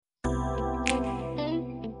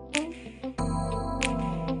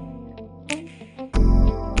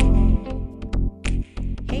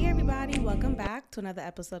back to another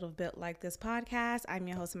episode of Built Like This podcast. I'm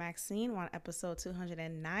your host, Maxine. We're on episode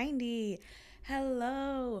 290.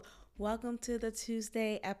 Hello. Welcome to the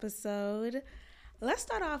Tuesday episode. Let's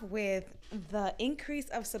start off with the increase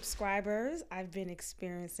of subscribers I've been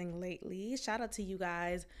experiencing lately. Shout out to you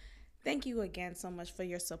guys. Thank you again so much for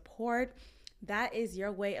your support. That is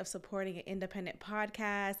your way of supporting an independent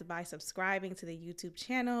podcast by subscribing to the YouTube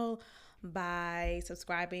channel, by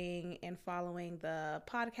subscribing and following the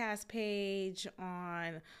podcast page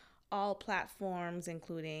on all platforms,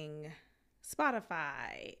 including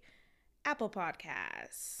Spotify, Apple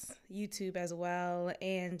Podcasts, YouTube as well,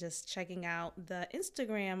 and just checking out the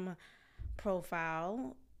Instagram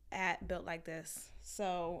profile at Built Like This.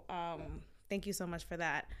 So thank you so much for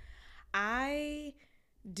that. I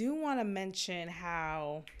do want to mention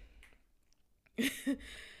how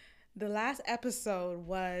the last episode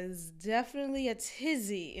was definitely a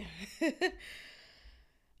tizzy.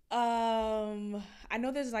 I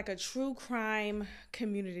know there's like a true crime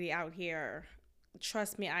community out here.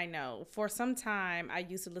 Trust me, I know. For some time, I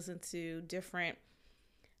used to listen to different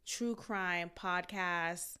true crime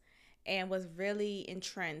podcasts and was really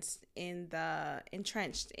entrenched in the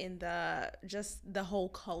just the whole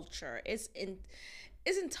culture. It's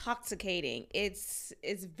intoxicating. It's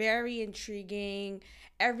very intriguing.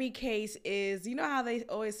 Every case is, you know how they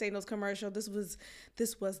always say in those commercials,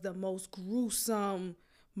 this was the most gruesome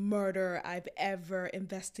murder I've ever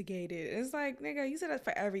investigated. It's like, nigga, you said that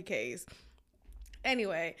for every case.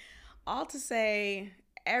 Anyway, all to say,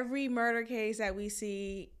 every murder case that we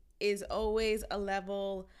see is always a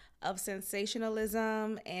level of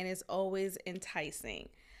sensationalism and is always enticing.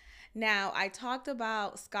 Now, I talked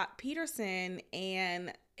about Scott Peterson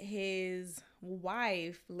and his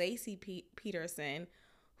wife, Lacey Peterson,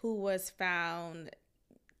 who was found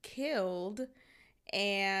killed,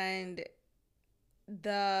 and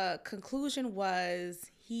the conclusion was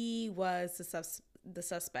he was the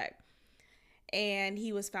suspect, and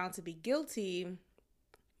he was found to be guilty.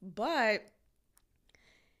 But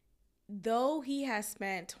though he has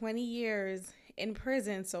spent 20 years in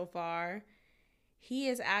prison so far, he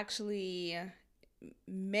is actually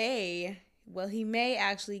may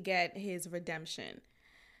actually get his redemption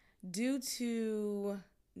due to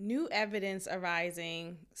new evidence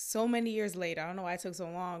arising so many years later. I don't know why it took so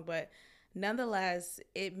long, but nonetheless,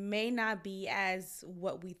 it may not be as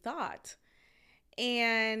what we thought.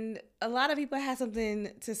 And a lot of people had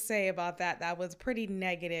something to say about that. That was pretty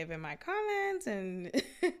negative in my comments. And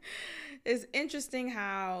it's interesting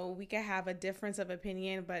how we can have a difference of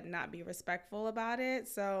opinion but not be respectful about it.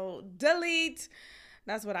 So delete.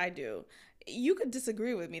 That's what I do. You could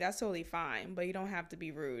disagree with me. That's totally fine. But you don't have to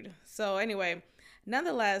be rude. So anyway,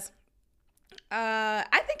 nonetheless,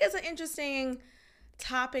 I think it's an interesting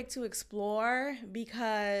topic to explore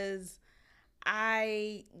because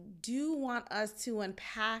I do want us to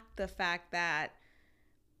unpack the fact that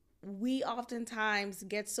we oftentimes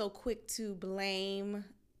get so quick to blame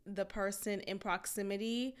the person in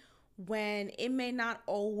proximity when it may not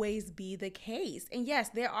always be the case. And yes,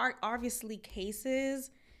 there are obviously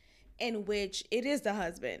cases in which it is the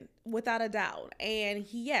husband, without a doubt. And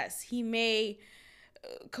he may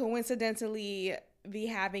coincidentally be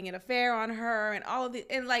having an affair on her and all of it,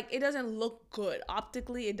 and like it doesn't look good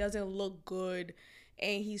optically. It doesn't look good,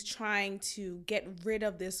 and he's trying to get rid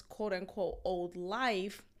of this quote unquote old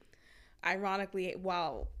life, ironically,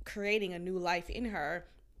 while creating a new life in her.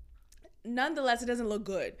 Nonetheless, it doesn't look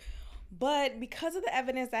good. But because of the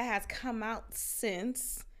evidence that has come out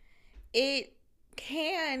since, it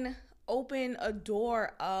can open a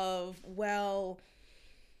door of, well,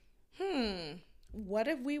 what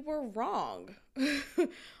if we were wrong?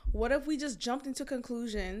 What if we just jumped into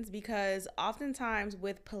conclusions? Because oftentimes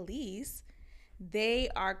with police, they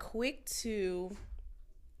are quick to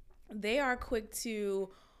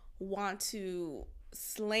want to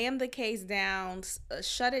slam the case down,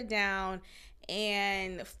 shut it down,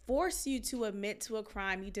 and force you to admit to a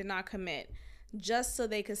crime you did not commit, just so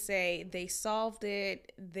they could say they solved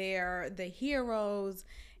it, they're the heroes,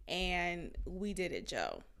 and we did it,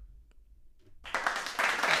 Joe. We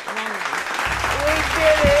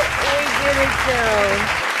did it, Joe.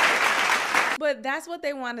 But that's what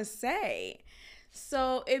they want to say.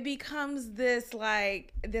 So it becomes this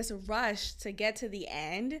rush to get to the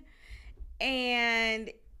end, and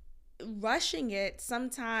rushing it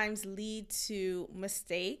sometimes lead to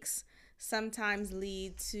mistakes, sometimes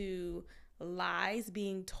lead to lies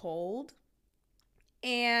being told,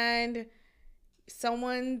 and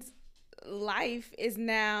someone's life is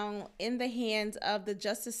now in the hands of the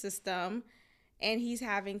justice system, and he's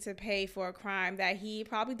having to pay for a crime that he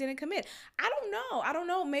probably didn't commit. I don't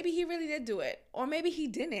know. Maybe he really did do it, or maybe he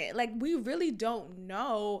didn't. Like, we really don't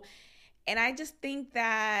know. And I just think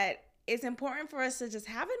that it's important for us to just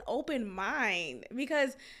have an open mind,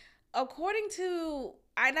 because according to,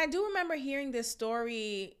 and I do remember hearing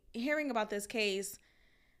about this case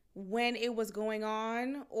when it was going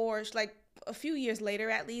on, or like a few years later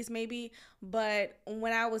at least, maybe. But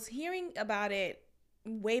when I was hearing about it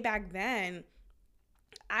way back then,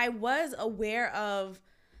 I was aware of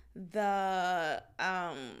the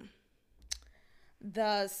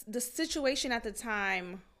situation at the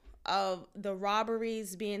time of the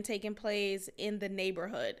robberies being taking place in the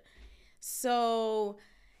neighborhood. So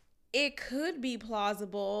it could be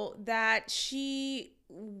plausible that she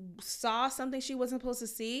saw something she wasn't supposed to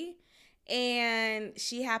see, and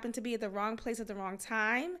she happened to be at the wrong place at the wrong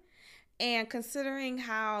time. And considering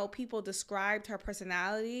how people described her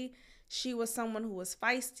personality, she was someone who was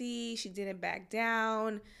feisty. She didn't back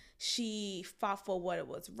down. She fought for what it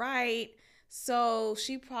was right. So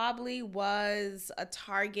she probably was a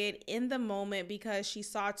target in the moment because she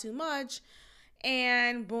saw too much,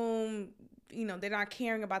 and boom, they're not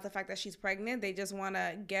caring about the fact that she's pregnant. They just want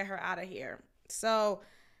to get her out of here. So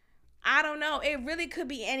I don't know. It really could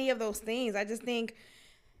be any of those things. I just think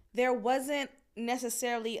there wasn't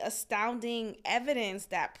necessarily astounding evidence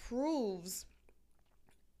that proves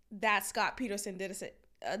that Scott Peterson did it.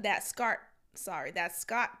 That Scott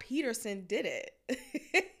Peterson did it.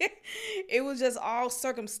 It was just all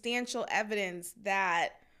circumstantial evidence that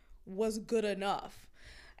was good enough.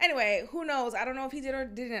 Anyway, who knows? I don't know if he did or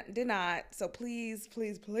did not. So please,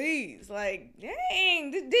 please, please, like,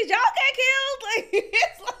 dang, did y'all get killed? Like,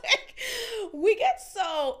 it's like we get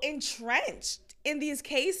so entrenched in these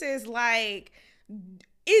cases. Like,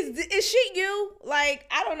 is she you? Like,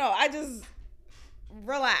 I don't know. I just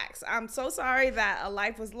relax. I'm so sorry that a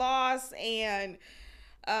life was lost, and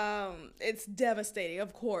it's devastating,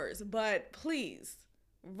 of course. But please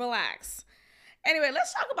relax. Anyway,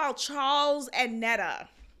 let's talk about Charles and Netta.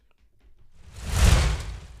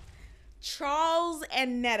 Charles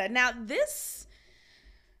and Netta. Now, this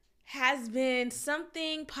has been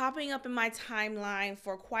something popping up in my timeline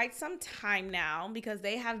for quite some time now, because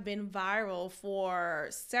they have been viral for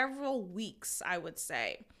several weeks, I would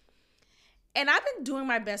say. And I've been doing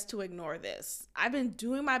my best to ignore this. I've been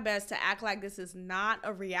doing my best to act like this is not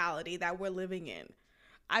a reality that we're living in.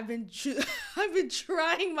 I've been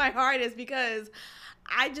trying my hardest, because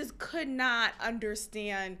I just could not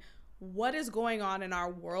understand what is going on in our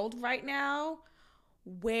world right now,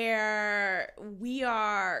 where we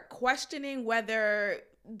are questioning whether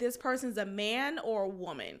this person's a man or a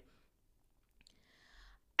woman.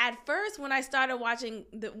 At first, when I started watching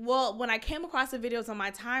when I came across the videos on my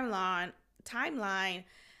timeline,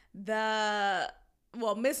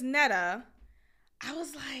 Miss Netta, I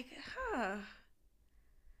was like,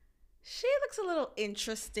 she looks a little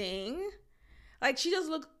interesting. Like, she just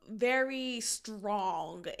looked very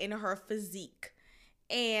strong in her physique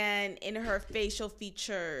and in her facial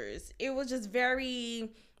features. It was just it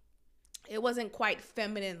wasn't quite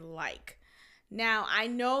feminine-like. Now, I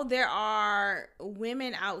know there are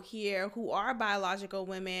women out here who are biological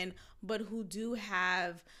women, but who do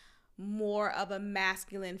have more of a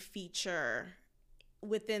masculine feature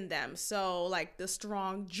within them. So, like, the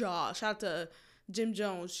strong jaw. Shout out to Jim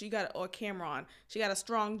Jones. Or Cameron. She got a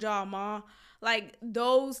strong jaw, ma. Like,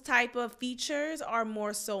 those type of features are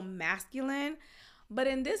more so masculine. But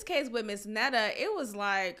in this case with Miss Netta, it was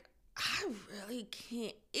like, I really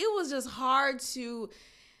can't. It was just hard to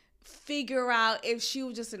figure out if she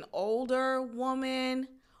was just an older woman,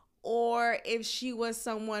 or if she was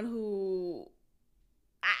someone who,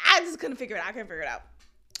 I just couldn't figure it out. I couldn't figure it out.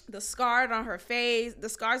 The scars on her face,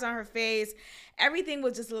 everything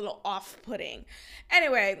was just a little off-putting.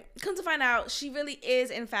 Anyway, come to find out, she really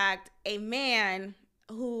is, in fact, a man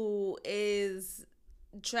who is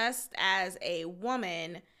dressed as a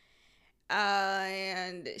woman.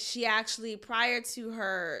 And she actually, prior to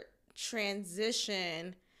her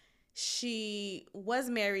transition, she was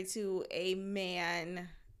married to a man,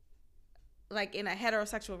 like in a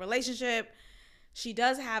heterosexual relationship. She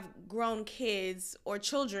does have grown kids or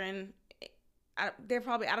children. I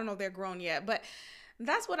don't know if they're grown yet, but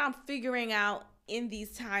that's what I'm figuring out in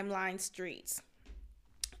these timeline streets.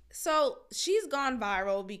 So she's gone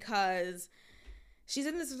viral because she's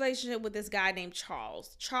in this relationship with this guy named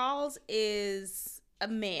Charles. Charles is a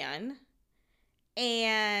man,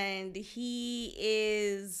 and he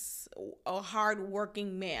is a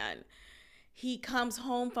hardworking man. He comes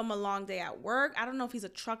home from a long day at work. I don't know if he's a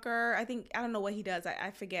trucker. I don't know what he does.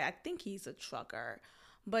 I forget. I think he's a trucker.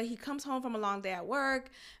 But he comes home from a long day at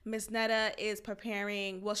work. Miss Netta is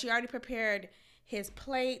preparing, well, she already prepared his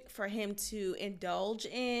plate for him to indulge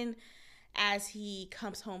in as he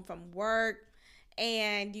comes home from work.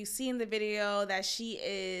 And you see in the video that she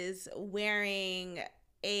is wearing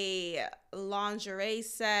a lingerie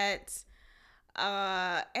set.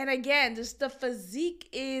 And again, just the physique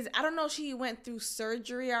is, I don't know if she went through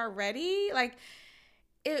surgery already. Like,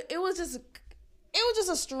 it was just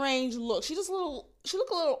a strange look. She looked a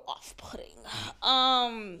little off-putting.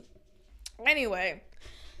 Anyway,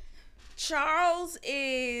 Charles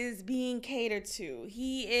is being catered to.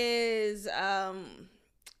 He is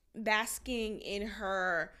basking in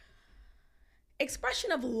her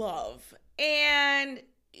expression of love. And,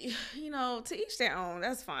 to each their own.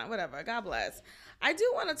 That's fine. Whatever. God bless. I do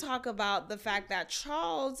want to talk about the fact that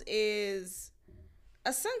Charles is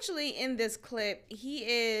essentially in this clip,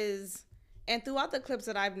 and throughout the clips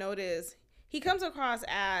that I've noticed, he comes across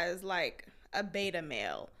as like a beta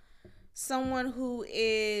male. Someone who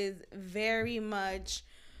is very much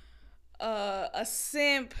a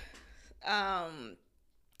simp,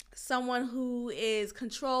 someone who is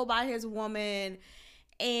controlled by his woman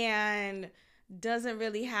and doesn't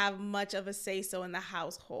really have much of a say-so in the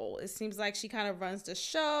household. It seems like she kind of runs the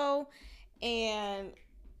show, and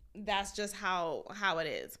that's just how it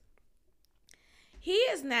is. He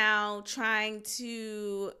is now trying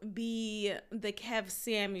to be the Kev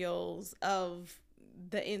Samuels of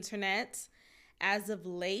the internet as of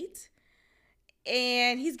late.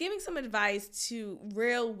 And he's giving some advice to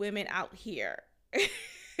real women out here. And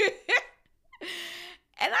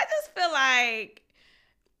I just feel like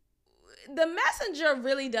the messenger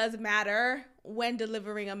really does matter when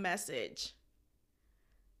delivering a message.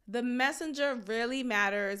 The messenger really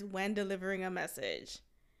matters when delivering a message.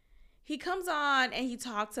 He comes on and he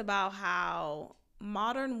talks about how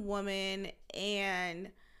modern women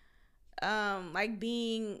and like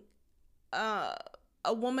being a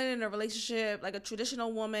woman in a relationship, like a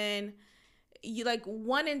traditional woman, you like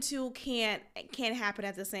 1 and 2 can't happen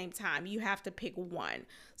at the same time. You have to pick one.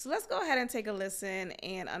 So let's go ahead and take a listen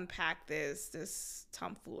and unpack this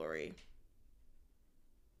tomfoolery.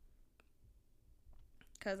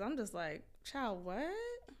 Cause I'm just like, child, what?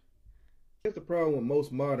 Here's the problem with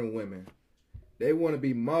most modern women. They want to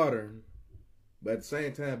be modern, but at the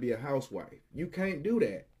same time be a housewife. You can't do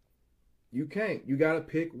that. You can't. You got to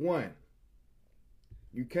pick one.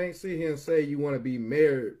 You can't sit here and say you want to be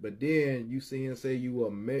married, but then you sit here and say you're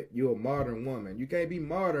a modern woman. You can't be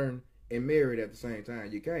modern and married at the same time.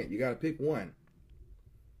 You can't. You got to pick one.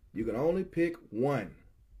 You can only pick one.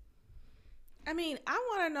 I mean, I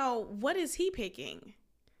want to know, what is he picking?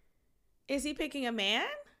 Is he picking a man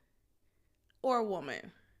or a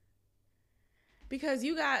woman? Because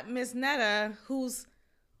you got Miss Netta, who is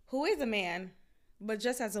a man, but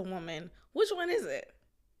just as a woman. Which one is it?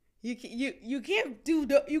 You can't do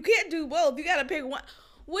both. You gotta pick one.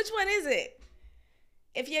 Which one is it?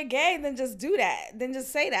 If you're gay, then just do that. Then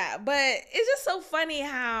just say that. But it's just so funny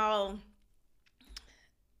how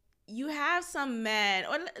you have some men,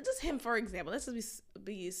 or just him, for example. Let's just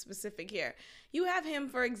be specific here. You have him,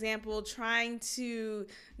 for example, trying to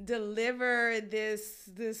deliver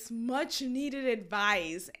this much needed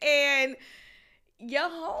advice, and your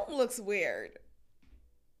home looks weird.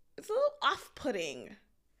 It's a little off-putting.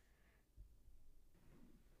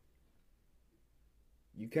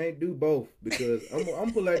 You can't do both, because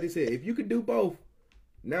I'm put like this here. If you could do both,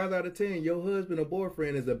 9 out of 10, your husband or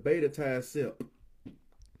boyfriend is a beta type simp.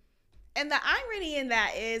 And the irony in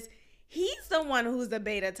that is he's the one who's the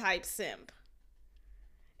beta type simp.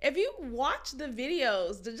 If you watch the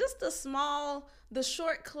videos, the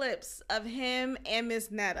short clips of him and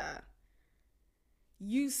Miss Netta,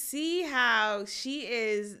 you see how she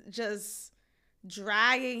is just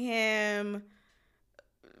dragging him,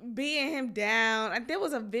 beating him down. Like, there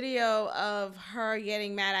was a video of her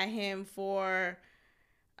getting mad at him for,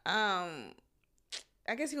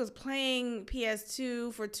 I guess he was playing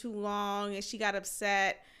PS2 for too long, and she got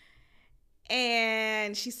upset,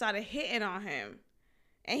 and she started hitting on him.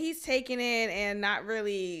 And he's taking it and not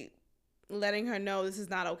really letting her know this is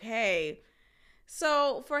not okay.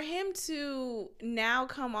 So for him to now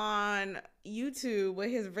come on YouTube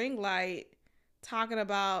with his ring light talking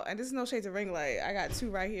about, and this is no shade to ring light, I got 2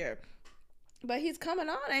 right here, but he's coming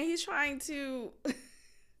on and he's trying to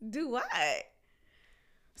do what?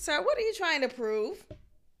 Sir, what are you trying to prove?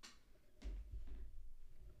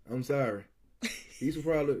 I'm sorry. He's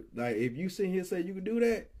probably, like, if you sit here and say you can do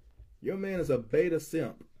that, your man is a beta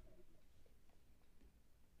simp.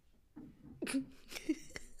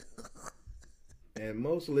 And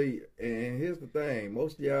And here's the thing,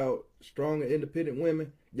 most of y'all strong and independent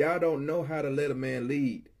women, y'all don't know how to let a man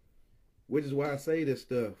lead, which is why I say this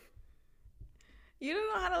stuff. You don't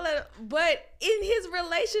know how to but in his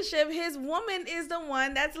relationship, his woman is the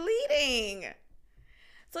one that's leading.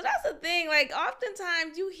 So that's the thing. Like,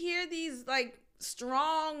 oftentimes you hear these like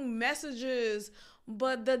strong messages,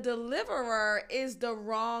 but the deliverer is the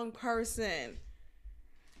wrong person.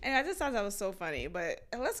 And I just thought that was so funny. But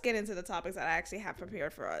let's get into the topics that I actually have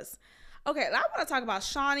prepared for us. Okay, I want to talk about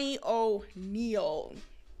Shawnee O'Neal.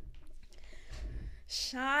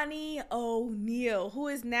 Shawnee O'Neal, who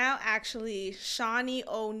is now actually Shawnee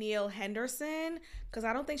O'Neal Henderson, because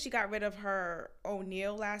I don't think she got rid of her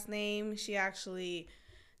O'Neal last name. She actually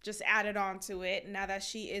just added on to it now that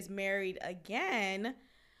she is married again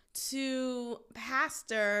to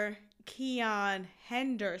Pastor Keon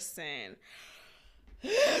Henderson.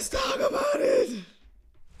 Let's talk about it.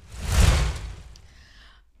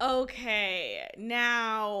 Okay,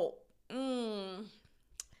 now,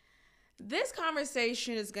 this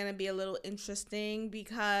conversation is going to be a little interesting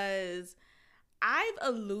because I've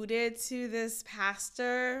alluded to this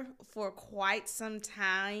pastor for quite some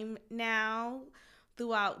time now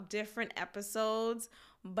throughout different episodes,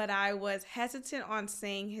 but I was hesitant on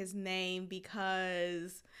saying his name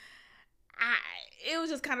because it was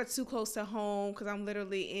just kind of too close to home because I'm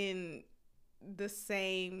literally in the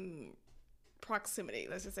same proximity,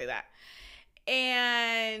 let's just say that.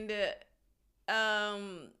 And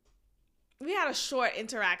we had a short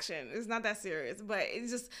interaction. It's not that serious, but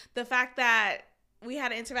it's just the fact that we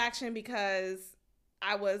had an interaction because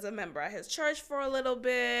I was a member at his church for a little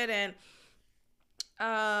bit, and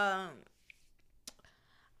I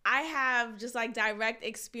have just like direct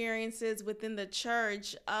experiences within the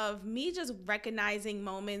church of me just recognizing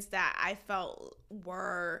moments that I felt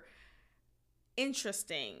were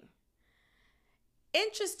interesting.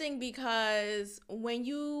 Interesting because when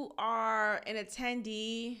you are an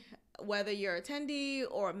attendee, whether you're an attendee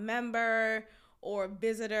or a member or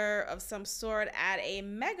visitor of some sort at a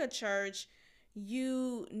mega church,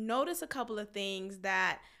 you notice a couple of things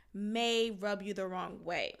that may rub you the wrong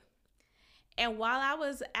way. And while I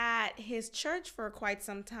was at his church for quite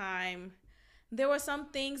some time, there were some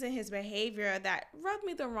things in his behavior that rubbed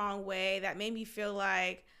me the wrong way, that made me feel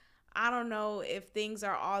like I don't know if things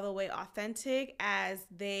are all the way authentic as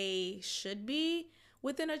they should be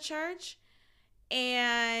within a church.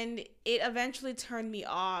 And it eventually turned me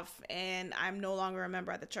off, and I'm no longer a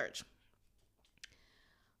member at the church.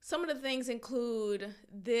 Some of the things include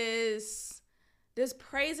this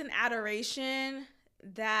praise and adoration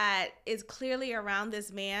that is clearly around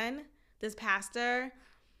this man, this pastor,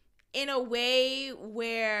 in a way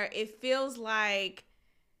where it feels like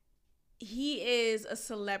he is a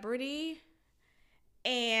celebrity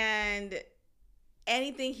and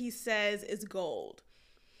anything he says is gold.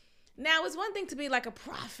 Now, it's one thing to be like a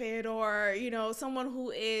prophet or, someone who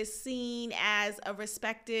is seen as a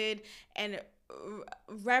respected and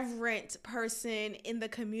reverent person in the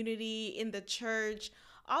community, in the church.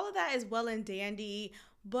 All of that is well and dandy,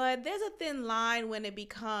 but there's a thin line when it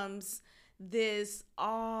becomes this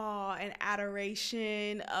awe and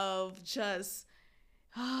adoration of just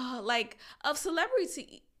of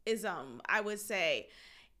celebrityism, I would say.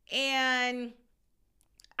 And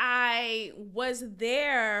I was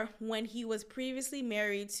there when he was previously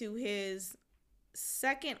married to his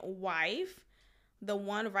second wife, the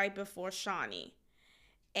one right before Shawnee.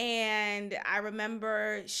 And I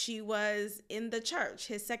remember she was in the church.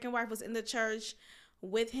 His second wife was in the church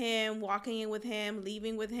with him, walking in with him,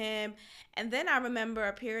 leaving with him. And then I remember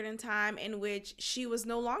a period in time in which she was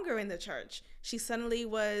no longer in the church. She suddenly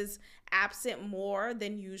was absent more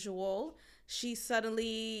than usual. She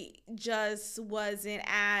suddenly just wasn't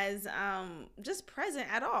as just present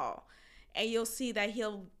at all. And you'll see that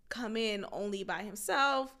he'll come in only by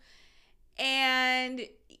himself. And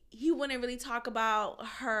he wouldn't really talk about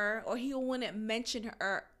her, or he wouldn't mention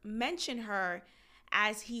her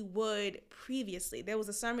as he would previously. There was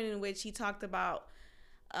a sermon in which he talked about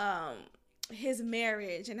his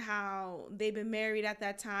marriage and how they've been married at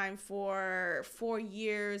that time for 4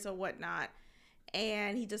 years or whatnot.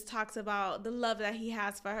 And he just talks about the love that he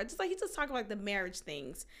has for her. Just like he just talked about the marriage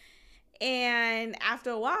things. And after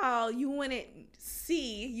a while, you wouldn't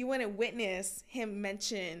witness him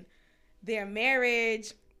mention their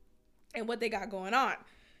marriage and what they got going on.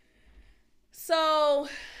 So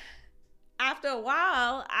after a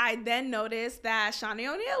while, I then noticed that Shawnee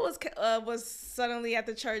O'Neal was suddenly at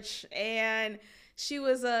the church, and she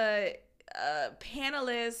was a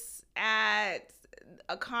panelist at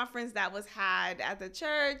a conference that was had at the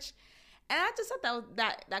church. And I just thought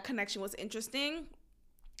that connection was interesting.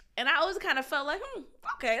 And I always kind of felt like,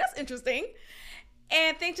 okay, that's interesting.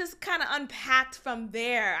 And things just kind of unpacked from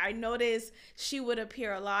there. I noticed she would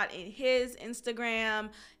appear a lot in his Instagram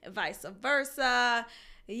and vice versa,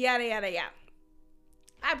 yada, yada, yada.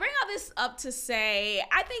 I bring all this up to say,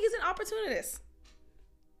 I think he's an opportunist.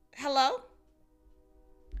 Hello?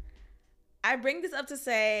 I bring this up to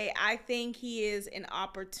say, I think he is an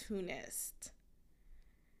opportunist.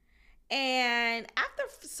 And after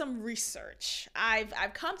some research, I've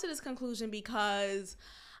come to this conclusion because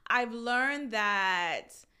I've learned that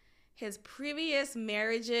his previous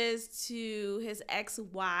marriages to his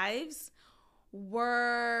ex-wives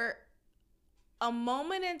were a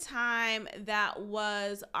moment in time that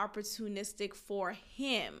was opportunistic for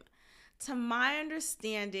him. To my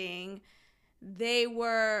understanding, they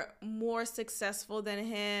were more successful than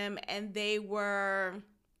him, and they were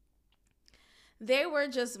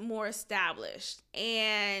just more established.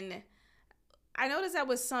 And I noticed that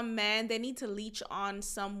with some men, they need to leech on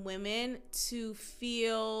some women to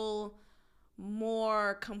feel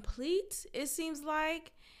more complete, it seems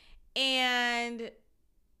like. And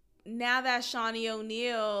now that Shawnee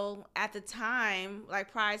O'Neal, at the time,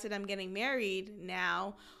 like prior to them getting married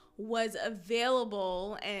now, was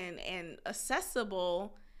available and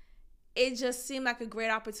accessible, it just seemed like a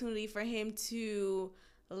great opportunity for him to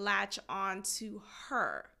latch on to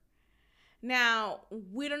her. Now,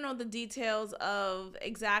 we don't know the details of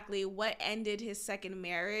exactly what ended his second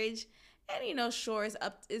marriage. And, sure,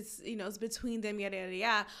 it's between them, yada, yada,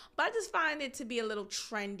 yada. But I just find it to be a little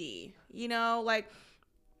trendy, like,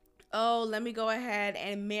 oh, let me go ahead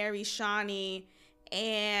and marry Shawnee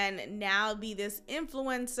and now be this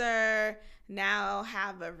influencer, now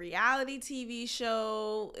have a reality TV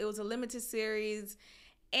show. It was a limited series,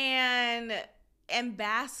 and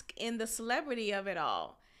bask in the celebrity of it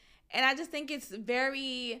all. And I just think it's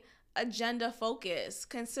very agenda focused,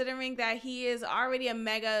 considering that he is already a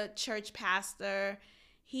mega church pastor.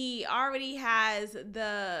 He already has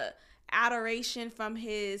the adoration from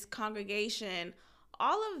his congregation.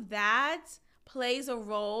 All of that plays a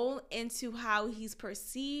role into how he's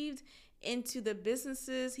perceived, into the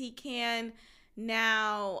businesses he can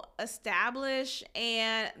now establish,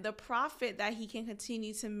 and the profit that he can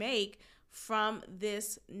continue to make from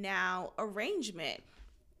this now arrangement.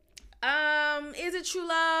 Is it true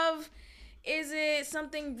love? Is it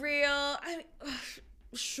something real?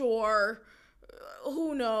 Sure.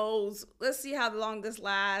 Who knows? Let's see how long this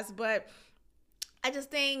lasts. But I just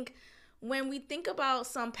think when we think about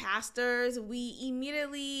some pastors, we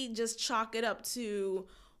immediately just chalk it up to,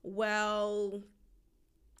 well,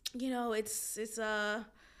 it's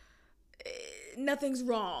nothing's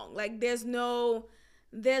wrong. Like there's no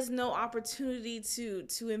opportunity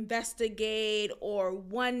to investigate or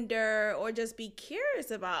wonder or just be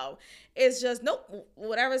curious about. It's just, nope,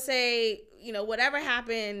 whatever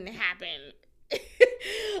happened.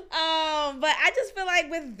 But I just feel like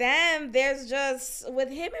with them, with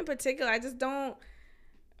him in particular, I don't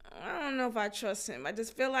know if I trust him. I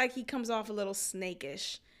just feel like he comes off a little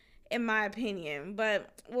snakish, in my opinion,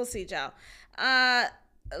 but we'll see, y'all.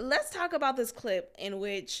 Let's talk about this clip in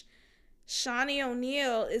which Shawnee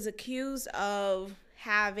O'Neal is accused of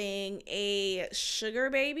having a sugar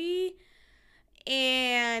baby,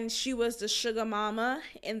 and she was the sugar mama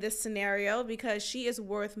in this scenario because she is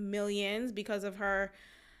worth millions because of her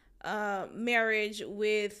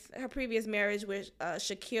previous marriage with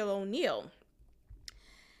Shaquille O'Neal.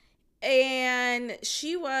 And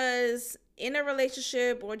she was in a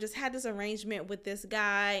relationship or just had this arrangement with this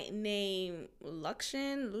guy named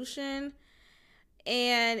Lucian.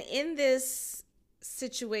 And in this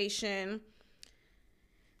situation,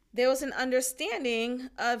 there was an understanding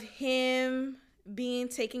of him being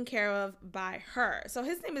taken care of by her. So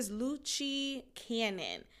his name is Lucci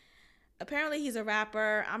Cannon. Apparently he's a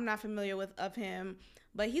rapper. I'm not familiar with him,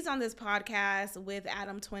 but he's on this podcast with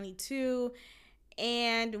Ep.290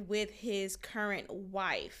 and with his current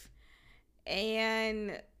wife.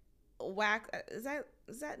 And is that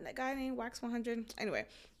guy named Wax 100? Anyway,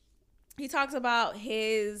 he talks about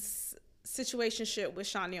his situationship with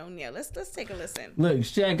Shawnee O'Neal. Let's take a listen. Look,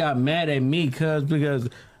 Shaq got mad at me because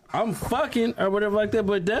I'm fucking or whatever like that,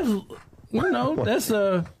 but that's that's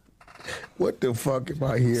what the fuck am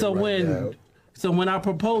I hearing So when I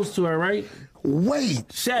proposed to her, right? Wait,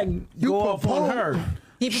 Shaq go off on her.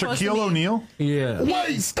 Shaquille O'Neal? Yeah.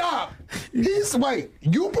 Wait, stop.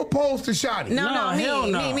 You proposed to Shawnee? No,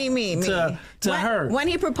 me. To her. When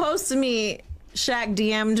he proposed to me, Shaq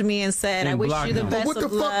DM'd me and said, "I wish you the best of luck." What the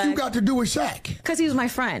fuck you got to do with Shaq? Because he was my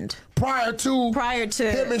friend. Prior to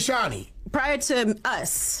him and Shawnee. Prior to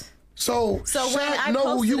us. So when Shaq I know who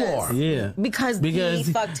posted you this- are. Yeah. Because he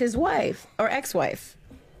fucked his wife or ex-wife.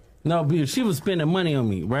 No, because she was spending money on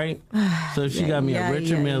me, right? So she got me a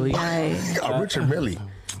Richard Millie. Richard Millie.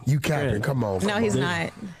 You capping. Yeah. Come on. No, he's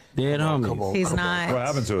not. Dead homie. Come on. He's come not. What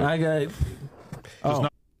happened to it? I got. Oh,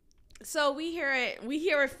 So we hear it. We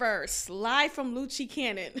hear it first, live from Lucci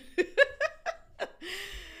Cannon.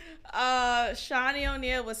 Shawnee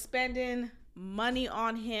O'Neal was spending money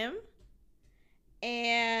on him,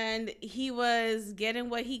 and he was getting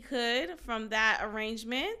what he could from that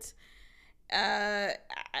arrangement. I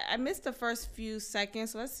missed the first few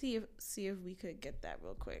seconds. So let's see if we could get that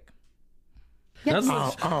real quick. that's I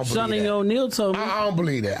what don't believe Shawnee that. O'Neal told me. I don't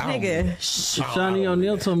believe that. I don't believe Nigga. that. Shawnee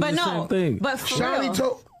O'Neal told me But the same no, thing. but for Shawnee real.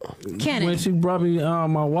 told When Cannon. she brought me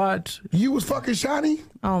my watch, you was fucking Shawnee.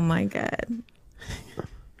 Oh my God.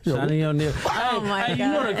 Shawnee O'Neal. Oh my You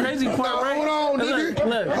know the God. crazy part, No, right? hold on, nigga.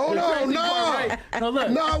 Look, Hold the on, crazy no. part, right? No, look.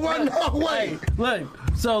 No, no, wait. Hey,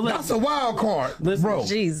 look. So look. That's a wild card, Listen, bro.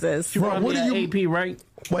 Jesus. Bro, Brought what me do you? that AP, right?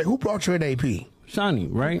 Wait, who brought you an AP? Shawnee,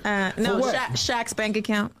 right? No, what? Shaq's bank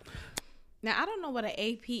account. Now I don't know what an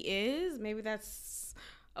AP is. Maybe that's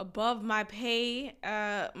above my pay,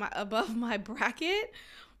 above my bracket.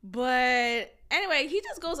 But anyway, he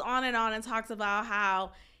just goes on and talks about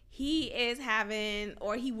how he is having,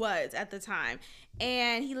 or he was at the time,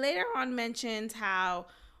 and he later on mentions how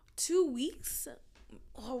 2 weeks,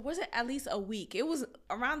 or was it at least a week? It was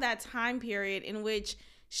around that time period in which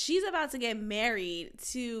she's about to get married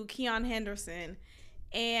to Keon Henderson,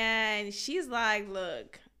 and she's like,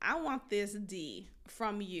 "Look, I want this D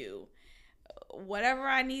from you. Whatever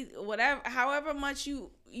I need, however much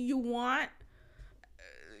you want,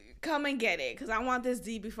 come and get it, because I want this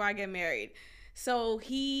D before I get married." So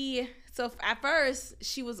at first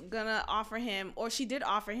she was gonna offer him, or she did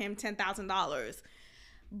offer him $10,000,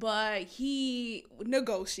 but he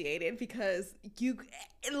negotiated, because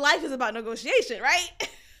life is about negotiation, right?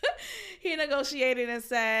 He negotiated and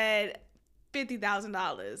said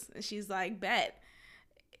 $50,000, and she's like, bet.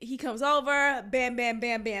 He comes over, bam, bam,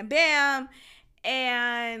 bam, bam, bam,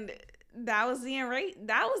 and that was the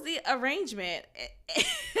arrangement.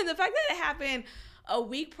 And the fact that it happened a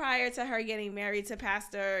week prior to her getting married to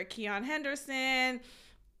Pastor Keon Henderson,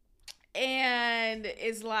 and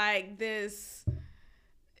it's like this.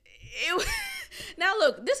 Now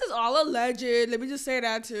look, this is all alleged. Let me just say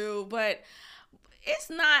that too, but it's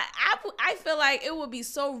not. I feel like it would be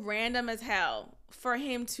so random as hell for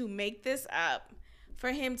him to make this up,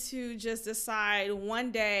 for him to just decide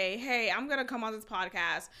one day, hey, I'm gonna come on this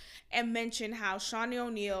podcast and mention how Shawnee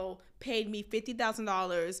O'Neal paid me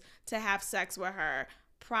 $50,000 to have sex with her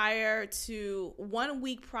 1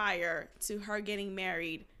 week prior to her getting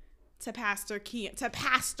married to Pastor Keon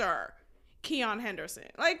Henderson.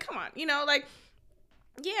 Like, come on, like,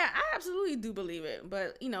 yeah, I absolutely do believe it,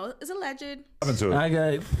 but it's alleged. Happened to it? I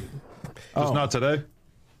got. Just not today.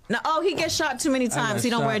 No, he gets shot too many times. He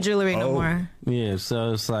don't wear shot. jewelry no more. Yeah,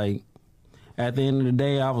 so it's like, at the end of the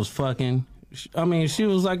day, I was fucking. I mean, she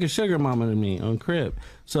was like a sugar mama to me on Crib.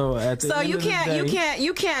 So at the So end you of the can't, day,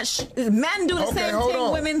 men do the Okay, same hold thing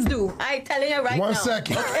on. women do. I telling you right now. One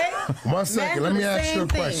second. Okay? 1 second. Let Men do me the ask you same a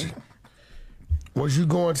thing. question. Was you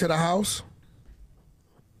going to the house?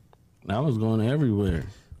 I was going everywhere.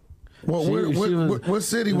 Well, what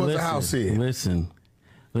city was the house in? Listen.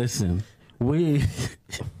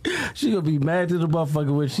 She gonna be mad to the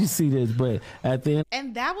motherfucker when she see this, but at the end,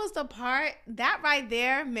 And that was the part that right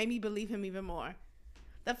there made me believe him even more.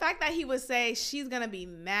 The fact that he would say she's gonna be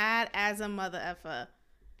mad as a mother effer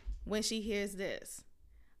when she hears this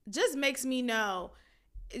just makes me know.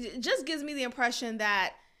 It just gives me the impression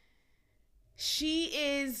that she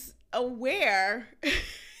is aware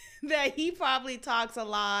that he probably talks a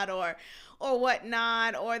lot or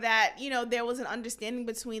whatnot, or that there was an understanding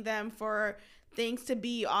between them for things to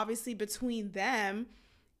be obviously between them,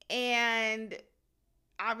 and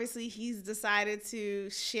obviously he's decided to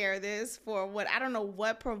share this for what, I don't know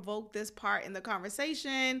what provoked this part in the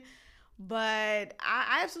conversation, but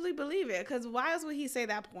I absolutely believe it, because why else would he say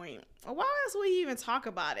that point, or why else would he even talk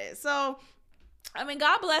about it? So I mean,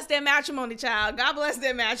 God bless their matrimony, child. God bless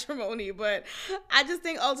their matrimony. But I just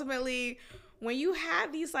think ultimately, when you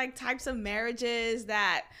have these like types of marriages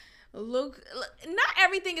that look, not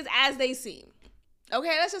everything is as they seem.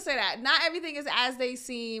 Okay, let's just say that. Not everything is as they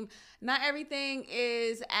seem. Not everything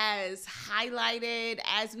is as highlighted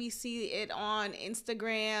as we see it on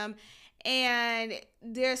Instagram. And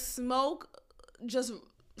there's smoke, just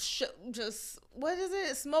what is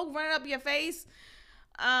it? Smoke running up your face.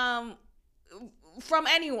 from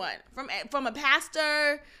anyone, from a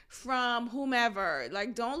pastor, from whomever.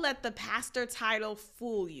 Like, don't let the pastor title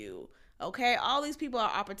fool you. Okay, all these people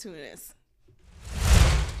are opportunists.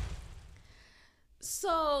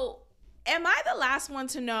 So, am I the last one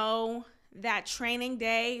to know that Training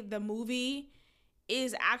Day, the movie,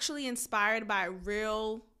 is actually inspired by a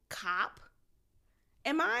real cop?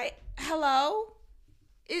 Hello?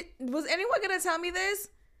 Was anyone gonna tell me this?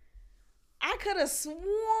 I could have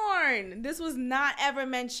sworn this was not ever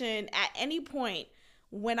mentioned at any point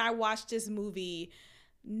when I watched this movie,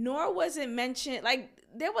 nor was it mentioned, like,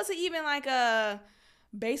 there wasn't even like a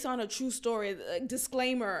based on a true story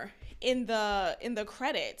disclaimer in the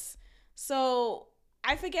credits. So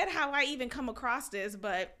I forget how I even come across this,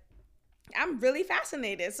 but I'm really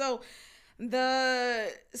fascinated. So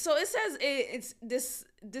it says it's this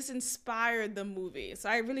inspired the movie. So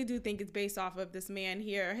I really do think it's based off of this man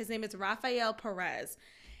here. His name is Rafael Perez,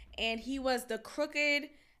 and he was the crooked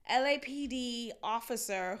LAPD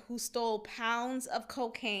officer who stole pounds of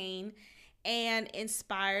cocaine and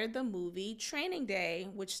inspired the movie Training Day,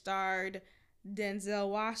 which starred the Denzel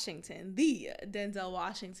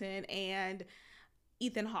Washington, and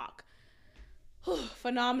Ethan Hawke.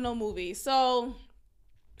 Phenomenal movie. So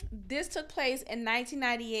this took place in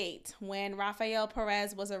 1998 when Rafael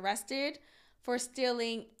Perez was arrested for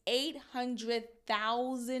stealing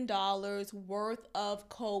 $800,000 worth of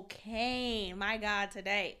cocaine. My God,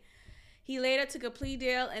 today. He later took a plea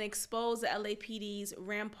deal and exposed the LAPD's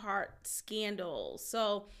Rampart scandal.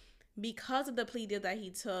 So because of the plea deal that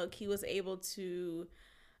he took, he was able to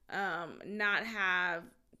not have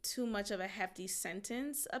too much of a hefty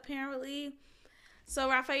sentence, apparently. So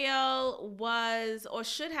Raphael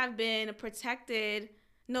should have protected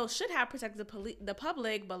the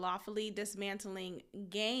public by lawfully dismantling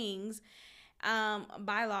gangs.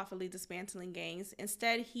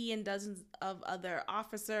 Instead, he and dozens of other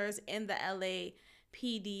officers in the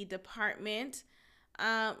LAPD department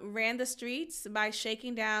ran the streets by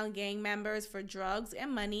shaking down gang members for drugs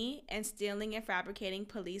and money and stealing and fabricating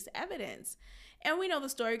police evidence. And we know the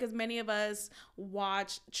story because many of us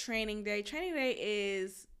watch Training Day. Training Day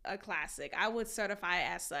is a classic. I would certify it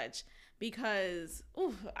as such because,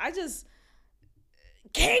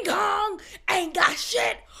 King Kong ain't got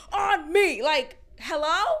shit on me. Like,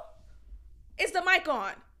 hello? Is the mic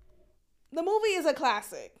on? The movie is a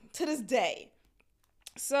classic to this day.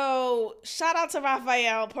 So, shout out to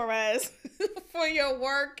Rafael Perez for your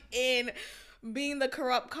work in being the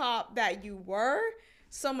corrupt cop that you were.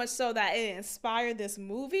 So much so that it inspired this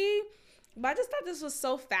movie. But I just thought this was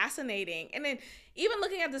so fascinating. And then even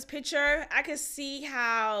looking at this picture, I could see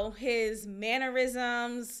how his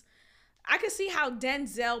mannerisms, I could see how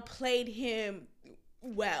Denzel played him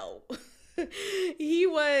well. He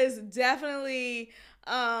was definitely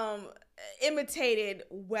imitated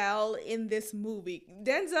well in this movie.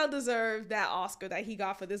 Denzel deserved that Oscar that he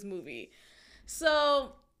got for this movie.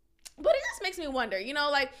 So, but it just makes me wonder,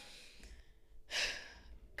 like,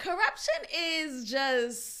 corruption is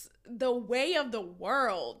just the way of the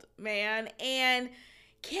world, man. And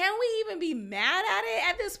can we even be mad at it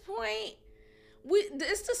at this point?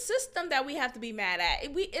 It's the system that we have to be mad at.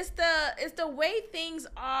 It's the way things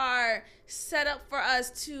are set up for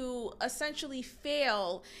us to essentially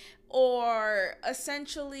fail or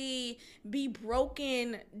essentially be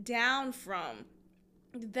broken down from,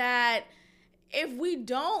 that if we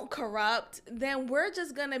don't corrupt, then we're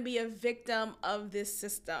just going to be a victim of this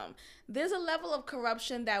system. There's a level of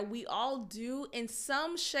corruption that we all do in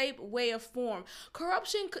some shape, way, or form.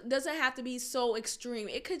 Corruption doesn't have to be so extreme.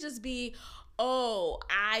 It could just be,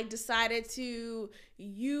 I decided to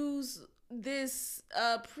use this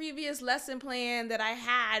previous lesson plan that I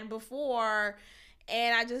had before,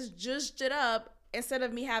 and I just judged it up instead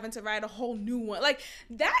of me having to write a whole new one. Like,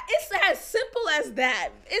 that is as simple as that.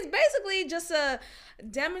 It's basically just a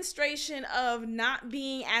demonstration of not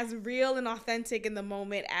being as real and authentic in the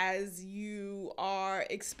moment as you are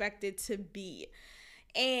expected to be.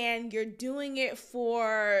 And you're doing it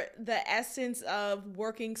for the essence of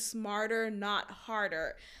working smarter, not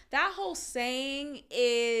harder. That whole saying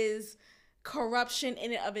is corruption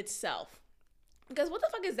in and of itself. Because what the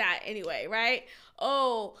fuck is that anyway, right?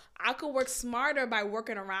 I could work smarter by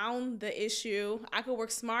working around the issue. I could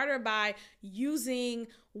work smarter by using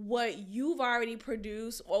what you've already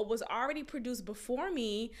produced or was already produced before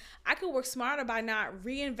me. I could work smarter by not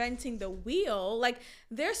reinventing the wheel. Like,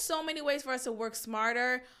 there's so many ways for us to work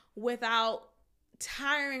smarter without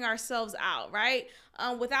tiring ourselves out, right?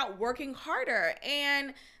 Without working harder.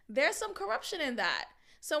 And there's some corruption in that.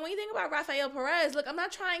 So when you think about Rafael Perez, look, I'm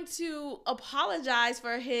not trying to apologize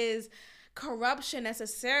for his corruption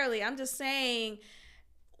necessarily. I'm just saying,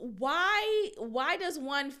 why does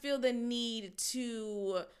one feel the need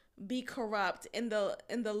to be corrupt in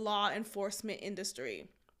the law enforcement industry?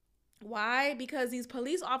 Why? Because these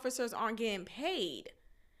police officers aren't getting paid.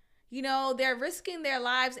 You know, they're risking their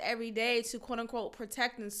lives every day to quote unquote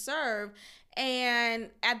protect and serve. And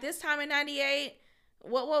at this time in 98,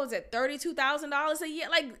 what was it, $32,000 a year?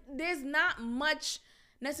 Like, there's not much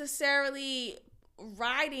necessarily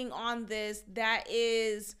riding on this that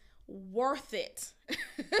is worth it.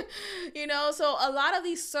 You know, so a lot of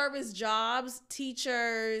these service jobs,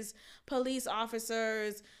 teachers, police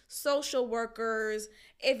officers, social workers,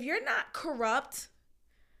 if you're not corrupt,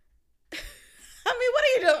 I mean, what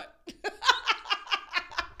are you doing?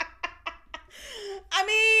 I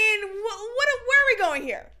mean, where are we going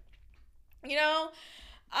here? You know,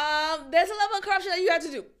 there's a level of corruption that you have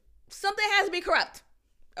to do. Something has to be corrupt,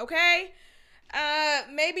 okay?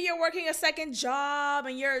 Maybe you're working a second job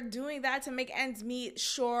and you're doing that to make ends meet.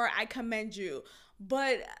 Sure, I commend you.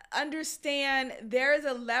 But understand there is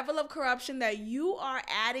a level of corruption that you are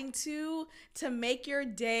adding to make your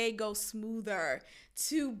day go smoother,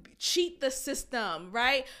 to cheat the system,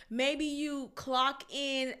 right? Maybe you clock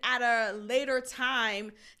in at a later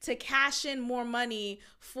time to cash in more money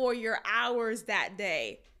for your hours that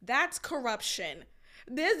day. That's corruption.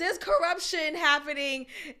 There's corruption happening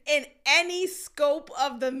in any scope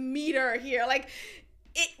of the meter here. Like,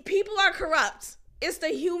 people are corrupt. It's the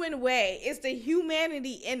human way. It's the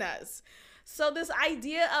humanity in us. So this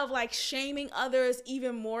idea of like shaming others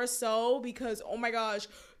even more so because, oh my gosh,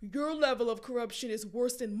 your level of corruption is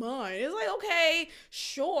worse than mine. It's like, okay,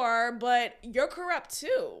 sure, but you're corrupt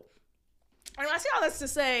too. And I say all this to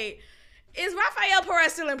say, is Rafael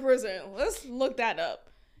Perez still in prison? Let's look that up.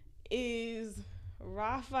 Is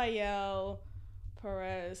Rafael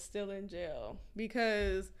Perez still in jail?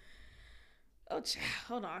 Because,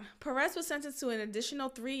 hold on. Perez was sentenced to an additional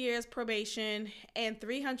 3 years probation and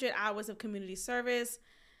 300 hours of community service.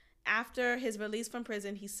 After his release from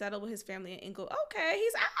prison, he settled with his family in England. Okay,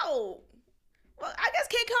 he's out. Well, I guess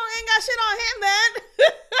King Kong ain't got shit on him then.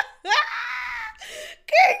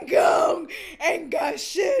 King Kong ain't got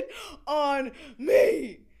shit on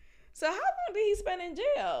me. So how long did he spend in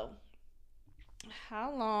jail?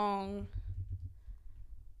 How long?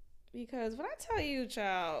 Because when I tell you,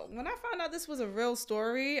 child, when I found out this was a real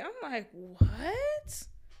story, I'm like, what?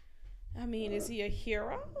 I mean, is he a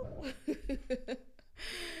hero?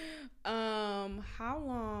 How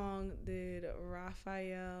long did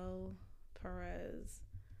Rafael Perez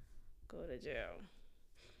go to jail?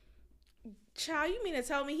 Child, you mean to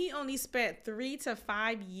tell me he only spent 3 to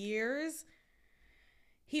 5 years?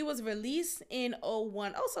 He was released in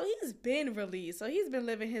 2001. Oh, so he's been released. So he's been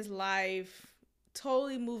living his life,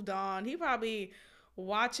 totally moved on. He probably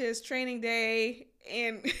watches Training Day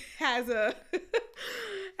and has a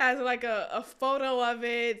photo of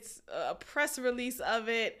it, a press release of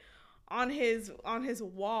it on his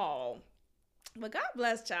wall. But God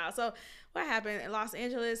bless, child. So what happened in Los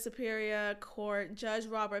Angeles Superior Court, Judge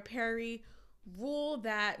Robert Perry ruled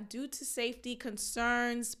that due to safety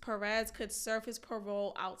concerns, Perez could serve his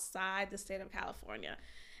parole outside the state of California.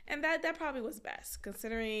 And that probably was best,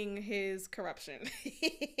 considering his corruption.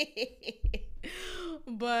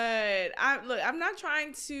 But I'm not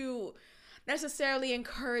trying to necessarily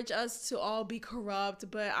encourage us to all be corrupt,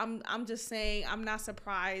 but I'm just saying I'm not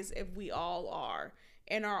surprised if we all are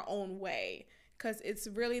in our own way, because it's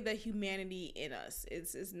really the humanity in us.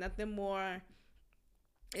 It's nothing more.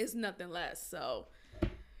 It's nothing less. So,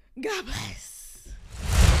 God bless.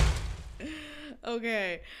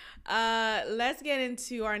 Okay. Let's get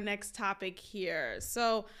into our next topic here.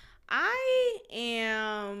 So,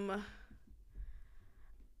 I'm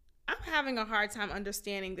having a hard time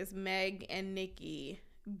understanding this Meg and Nicki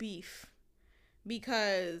beef,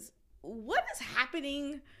 because what is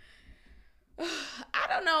happening? I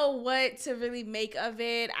don't know what to really make of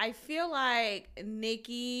it. I feel like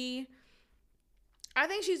Nicki, I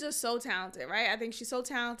think she's just so talented, right? I think she's so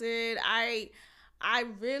talented. I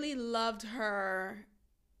really loved her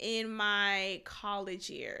in my college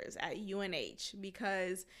years at UNH,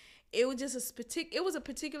 because it was just a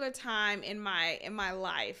particular time in my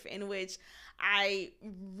life in which I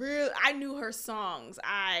knew her songs.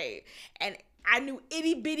 I knew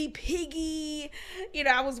Itty Bitty Piggy. You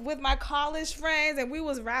know, I was with my college friends and we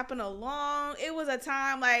was rapping along. It was a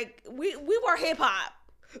time like we were hip hop.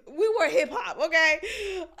 We were hip hop, okay?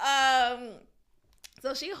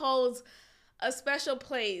 So she holds a special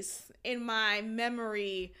place in my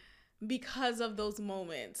memory because of those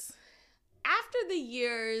moments. After the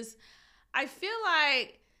years, I feel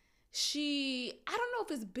like I don't know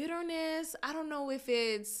if it's bitterness. I don't know if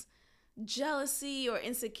it's jealousy or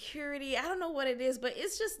insecurity. I don't know what it is, but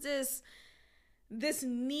it's just this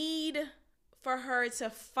need for her to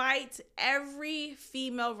fight every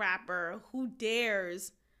female rapper who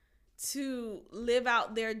dares to live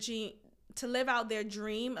out their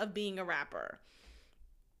dream of being a rapper.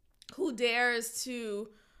 Who dares to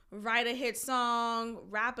write a hit song,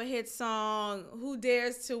 rap a hit song, who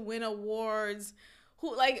dares to win awards,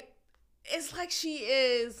 it's like she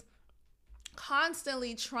is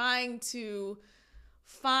constantly trying to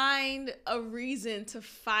find a reason to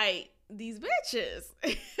fight these bitches.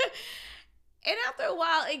 And after a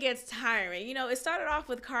while, it gets tiring. It started off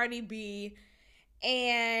with Cardi B,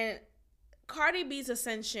 and Cardi B's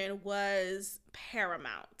ascension was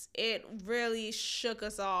paramount. It really shook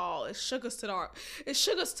us all. It shook us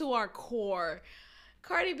to our core.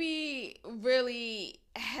 Cardi B really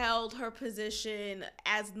held her position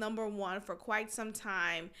as number one for quite some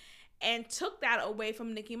time and took that away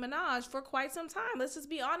from Nicki Minaj for quite some time. Let's just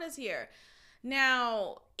be honest here.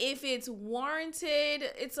 Now, if it's warranted,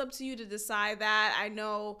 it's up to you to decide that. I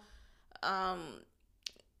know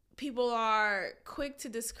people are quick to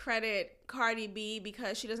discredit Cardi B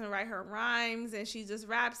because she doesn't write her rhymes and she just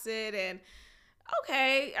raps it. And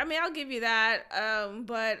okay, I'll give you that.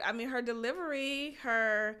 But her delivery,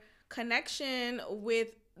 her connection with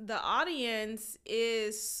the audience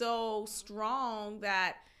is so strong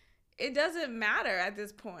that it doesn't matter at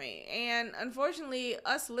this point. And unfortunately,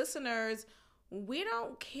 us listeners, we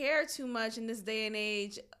don't care too much in this day and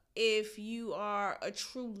age if you are a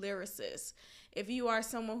true lyricist, if you are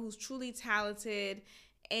someone who's truly talented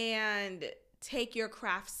and take your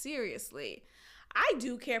craft seriously. I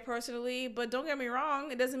do care personally, but don't get me wrong,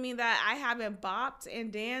 it doesn't mean that I haven't bopped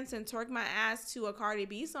and danced and twerked my ass to a Cardi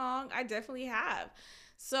B song. I definitely have.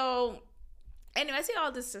 So, anyway, I say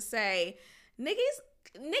all this to say, Nicki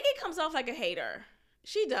comes off like a hater.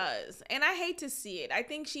 She does. And I hate to see it. I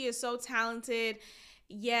think she is so talented,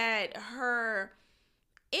 yet her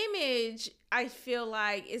image, I feel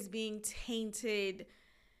like, is being tainted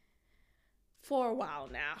for a while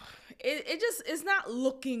now. It's not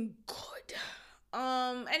looking good.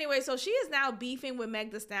 Anyway, so she is now beefing with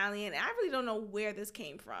Meg Thee Stallion. I really don't know where this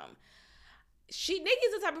came from.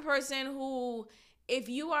 Nicki's the type of person who, if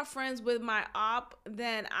you are friends with my op,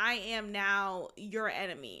 then I am now your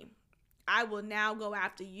enemy. I will now go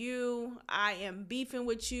after you. I am beefing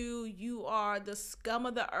with you. You are the scum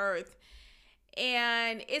of the earth.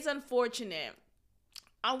 And it's unfortunate.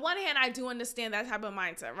 On one hand, I do understand that type of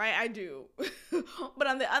mindset, right? I do. But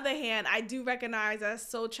on the other hand, I do recognize that's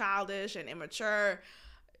so childish and immature.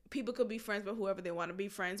 People could be friends with whoever they want to be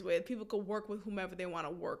friends with. People could work with whomever they want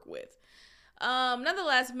to work with.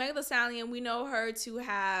 Nonetheless, Meg Thee Stallion, we know her to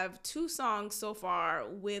have 2 songs so far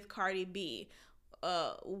with Cardi B.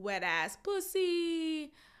 Wet Ass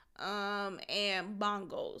Pussy, and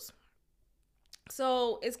Bongos.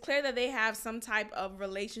 So it's clear that they have some type of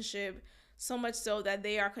relationship, so much so that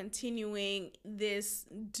they are continuing this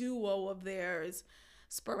duo of theirs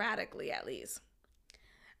sporadically, at least.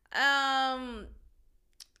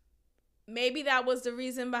 Maybe that was the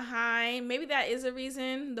reason maybe that is the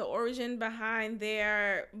reason, the origin behind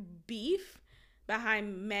their beef,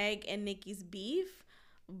 behind Meg and Nicki's beef.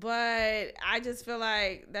 But I just feel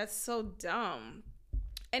like that's so dumb.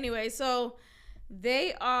 Anyway, so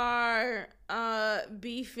they are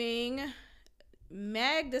beefing.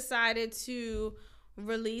 Meg decided to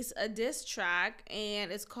release a diss track, and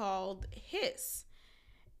it's called Hiss.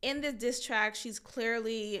 In this diss track, she's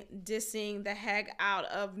clearly dissing the heck out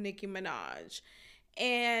of Nicki Minaj.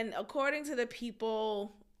 And according to the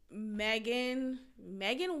people, Megan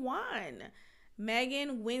won.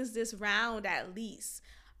 Megan wins this round at least.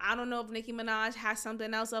 I don't know if Nicki Minaj has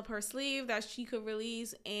something else up her sleeve that she could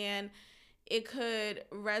release and it could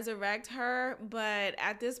resurrect her. But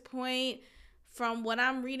at this point, from what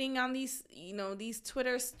I'm reading on these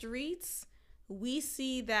Twitter streets, we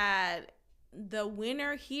see that the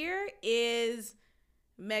winner here is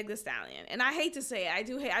Meg Thee Stallion. And I hate to say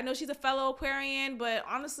it. I know she's a fellow Aquarian, but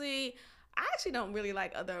honestly, I actually don't really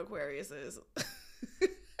like other Aquariuses.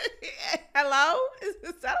 Hello?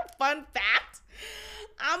 Is that a fun fact?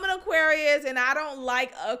 I'm an Aquarius and I don't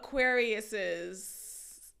like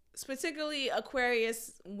Aquariuses, particularly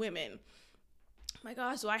Aquarius women. My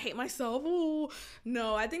gosh, do I hate myself? Ooh.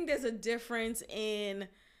 No, I think there's a difference in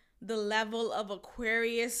the level of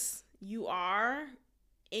Aquarius you are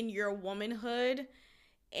in your womanhood.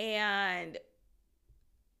 And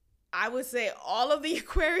I would say all of the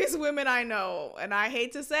Aquarius women I know, and I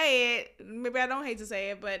hate to say it, maybe I don't hate to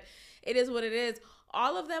say it, but it is what it is.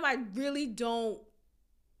 All of them I really don't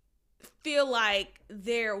feel like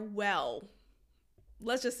they're well.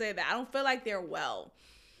 Let's just say that. I don't feel like they're well.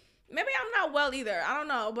 Maybe I'm not well either. I don't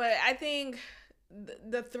know. But I think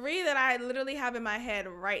the three that I literally have in my head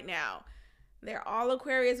right now, they're all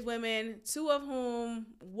Aquarius women,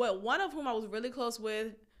 one of whom I was really close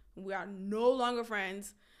with. We are no longer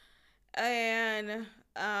friends. And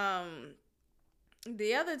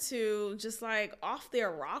the other two just like off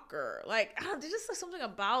their rocker. Like, I don't know, there's just like something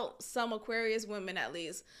about some Aquarius women, at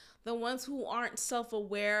least the ones who aren't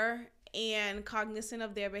self-aware and cognizant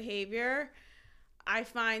of their behavior, I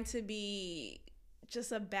find to be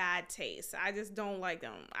just a bad taste. I just don't like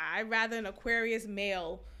them. I'd rather an Aquarius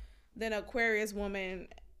male than an Aquarius woman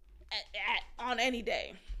on any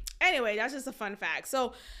day. Anyway, that's just a fun fact.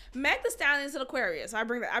 So Meg Thee Stallion is an Aquarius. I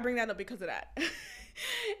bring that up because of that.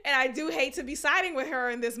 And I do hate to be siding with her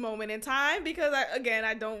in this moment in time because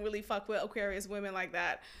I don't really fuck with Aquarius women like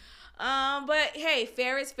that. But hey,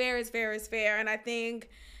 fair is fair is fair is fair. And I think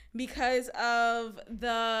because of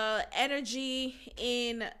the energy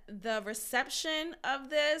in the reception of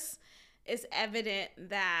this, it's evident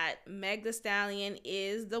that Meg Thee Stallion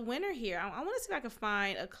is the winner here. I want to see if I can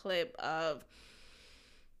find a clip of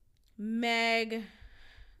Meg's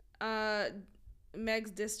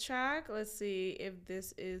diss track. Let's see if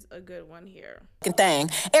this is a good one here. Thing.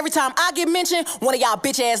 Every time I get mentioned, one of y'all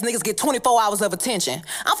bitch ass niggas get 24 hours of attention.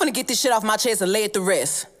 I'm finna get this shit off my chest and lay it to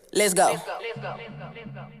rest. Let's go.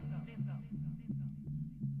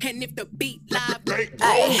 And if the beat live,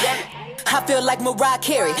 I feel like Mariah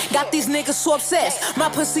Carey. Got these niggas so obsessed. My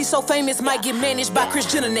pussy so famous, might get managed by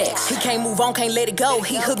Kris Jenner next. He can't move on, can't let it go.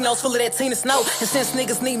 He hook nose full of that Tina Snow. And since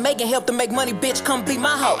niggas need making help to make money, bitch, come be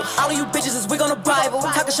my hoe. All of you bitches is wig on the Bible.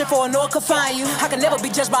 Talking shit for a no one can find you. I can never be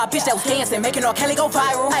judged by a bitch that was dancing, making R. Kelly go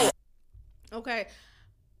viral. Hey. Okay.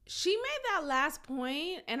 She made that last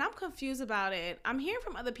point, and I'm confused about it. I'm hearing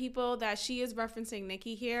from other people that she is referencing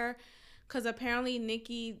Nicki here, because apparently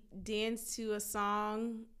Nicki danced to a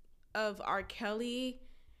song of R. Kelly,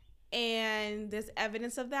 and there's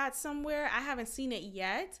evidence of that somewhere. I haven't seen it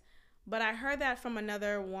yet, but I heard that from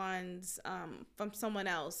from someone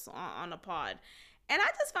else on a pod. And I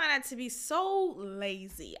just find that to be so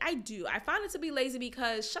lazy. I do. I find it to be lazy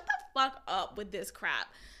because shut the fuck up with this crap.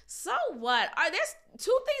 So what? There's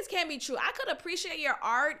two things can be true. I could appreciate your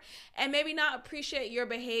art and maybe not appreciate your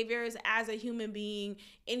behaviors as a human being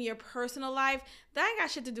in your personal life. That ain't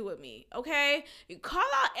got shit to do with me, okay? You call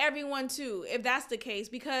out everyone too, if that's the case,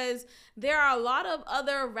 because there are a lot of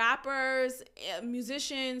other rappers,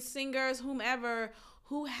 musicians, singers, whomever,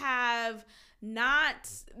 who have not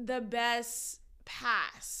the best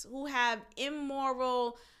past, who have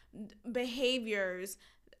immoral behaviors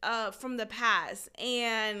from the past,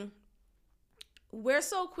 and we're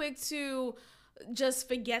so quick to just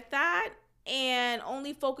forget that and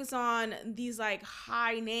only focus on these like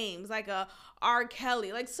high names like a R.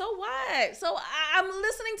 Kelly. Like, so what? So I'm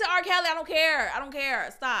listening to R. Kelly. I don't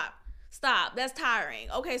care. Stop. That's tiring.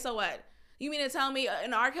 Okay, so what? You mean to tell me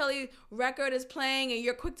an R. Kelly record is playing and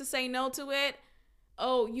you're quick to say no to it?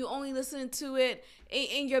 Oh, you only listen to it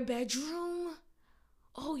in your bedroom?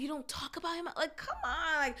 Oh, you don't talk about him? Like, come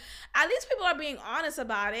on. Like, at least people are being honest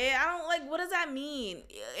about it. I don't, like, what does that mean?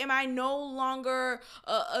 Am I no longer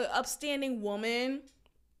a upstanding woman,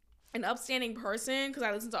 an upstanding person because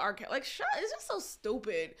I listen to R. Kelly? Like, shut, it's just so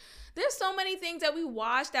stupid. There's so many things that we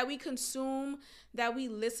watch, that we consume, that we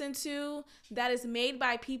listen to, that is made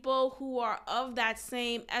by people who are of that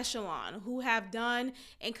same echelon, who have done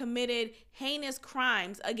and committed heinous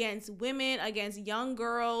crimes against women, against young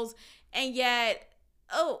girls, and yet,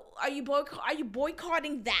 oh, are you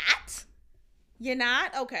boycotting that? You're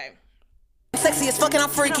not? Okay. Sexy as fucking, I'm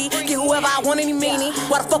freaky. Get whoever I want, any meanie.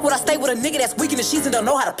 Why the fuck would I stay with a nigga that's weak in the sheets and don't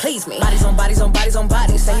know how to please me? Bodies on bodies on bodies on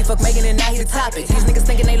bodies. Say he fuck Megan and now he the topic. These niggas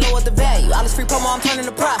thinking they lowered the value. All this free promo, I'm turning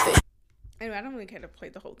to profit. Anyway, I don't really care to play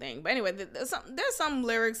the whole thing. But anyway, there's some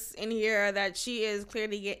lyrics in here that she is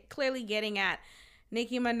clearly getting at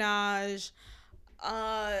Nicki Minaj.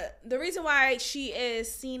 The reason why she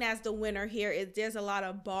is seen as the winner here is there's a lot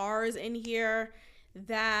of bars in here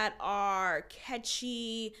that are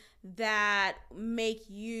catchy, that make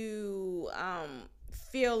you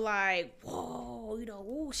feel like, whoa, you know,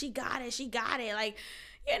 ooh, she got it. Like,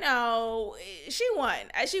 you know, she won.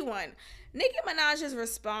 Nicki Minaj's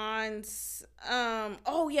response,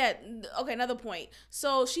 another point.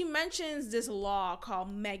 So she mentions this law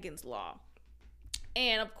called Megan's Law.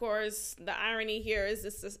 And of course, the irony here is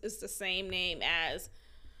this is the same name as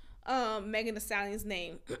Megan Thee Stallion's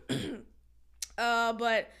name.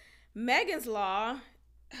 But Megan's Law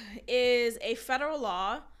is a federal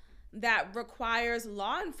law that requires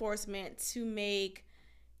law enforcement to make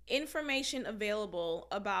information available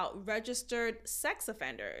about registered sex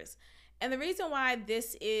offenders. And the reason why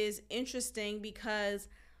this is interesting because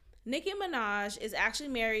Nicki Minaj is actually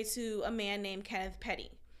married to a man named Kenneth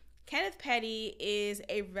Petty. Kenneth Petty is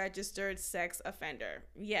a registered sex offender.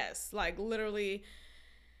 Yes, like literally,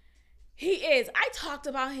 he is. I talked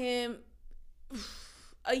about him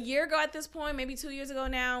a year ago at this point, maybe 2 years ago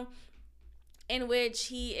now, in which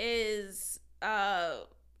he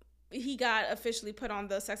got officially put on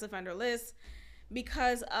the sex offender list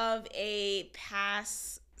because of a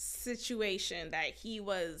past situation that he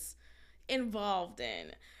was involved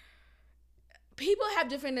in. People have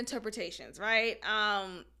different interpretations, right?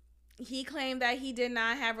 He claimed that he did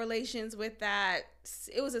not have relations with that.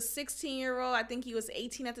 It was a 16-year-old. I think he was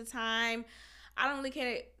 18 at the time. I don't really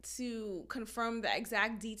care to confirm the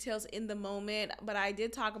exact details in the moment, but I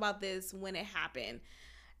did talk about this when it happened.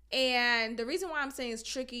 And the reason why I'm saying it's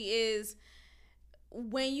tricky is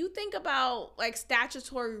when you think about like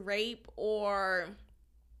statutory rape or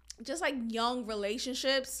just like young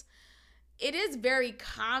relationships, it is very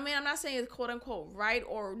common. I'm not saying it's quote unquote right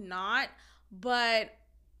or not, but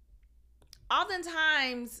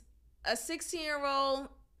oftentimes a 16-year-old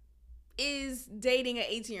is dating an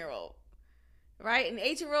 18-year-old, right? An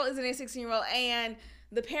 18-year-old isn't a 16-year-old, and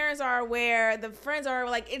the parents are aware, the friends are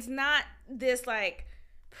like, it's not this like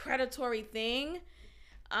predatory thing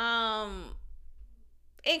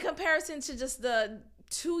in comparison to just the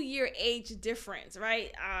 2-year age difference,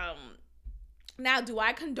 right? Now, do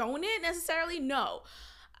I condone it necessarily? No.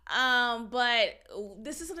 But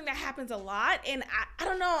this is something that happens a lot, and I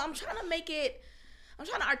don't know, I'm trying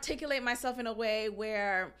to articulate myself in a way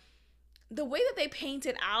where the way that they paint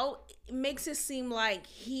it out makes it seem like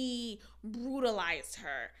he brutalized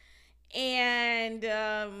her. And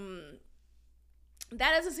that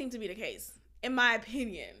doesn't seem to be the case, in my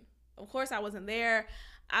opinion. Of course, I wasn't there.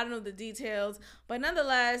 I don't know the details. But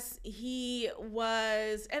nonetheless, he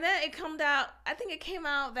was... And then it came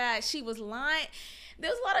out that she was lying. There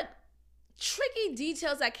was a lot of tricky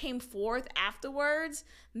details that came forth afterwards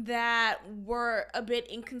that were a bit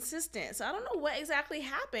inconsistent. So I don't know what exactly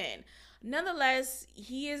happened. Nonetheless,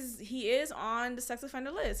 he is on the sex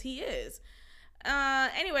offender list. He is.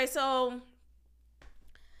 Anyway, so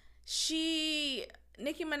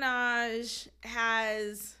Nicki Minaj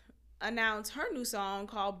has announced her new song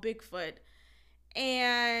called Bigfoot,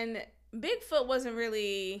 and Bigfoot wasn't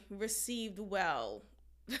really received well.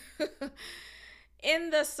 In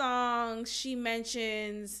the song, she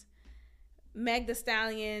mentions Meg Thee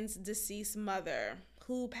Stallion's deceased mother,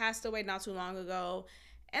 who passed away not too long ago.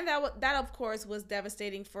 And that of course was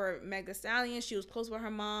devastating for Meg Thee Stallion. She was close with her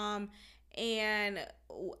mom, and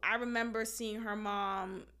I remember seeing her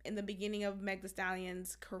mom in the beginning of Meg Thee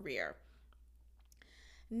Stallion's career.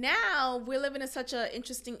 Now we're living in such an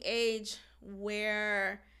interesting age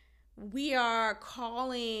where we are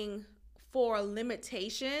calling for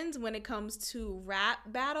limitations when it comes to rap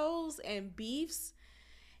battles and beefs.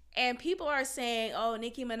 And people are saying, oh,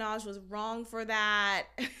 Nicki Minaj was wrong for that.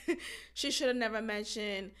 She should have never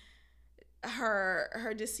mentioned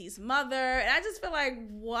her deceased mother. And I just feel like,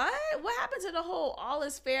 what? What happened to the whole all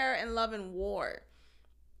is fair in love and war?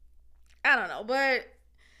 I don't know. But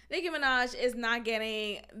Nicki Minaj is not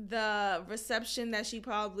getting the reception that she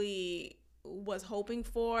probably was hoping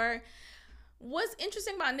for. What's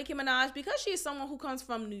interesting about Nicki Minaj, because she is someone who comes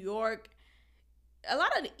from New York, a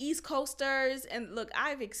lot of the East Coasters, and look,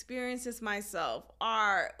 I've experienced this myself,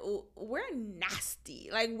 we're nasty.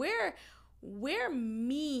 Like, we're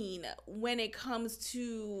mean when it comes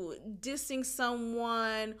to dissing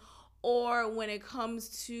someone or when it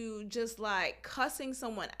comes to just like cussing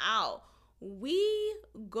someone out. We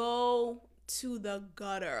go to the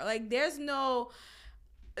gutter. Like, there's no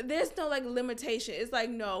like limitation. It's like,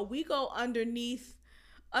 no, we go underneath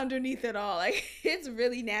it all. Like, it's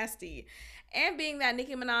really nasty. And being that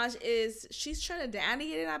Nicki Minaj she's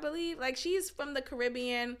Trinidadian, I believe. Like, she's from the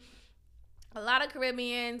Caribbean. A lot of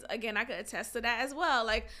Caribbeans, again, I could attest to that as well.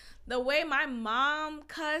 Like, the way my mom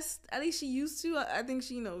cussed, at least she used to. I think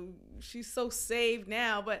she's so saved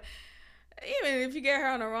now. But even if you get her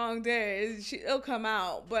on the wrong day, it'll come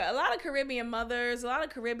out. But a lot of Caribbean mothers, a lot of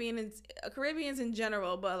Caribbeans in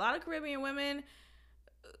general, but a lot of Caribbean women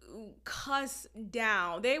cuss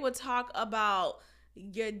down. They would talk about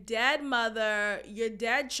your dead mother, your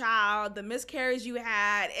dead child, the miscarriage you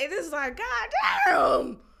had. It is like, God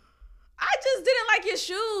damn, I just didn't like your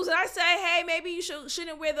shoes. And I say, hey, maybe you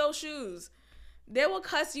shouldn't wear those shoes. They will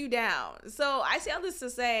cuss you down. So I say all this to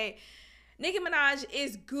say, Nicki Minaj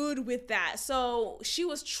is good with that. So she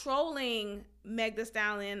was trolling Meg Thee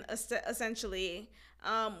Stallion, essentially,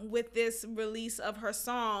 with this release of her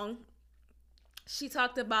song. She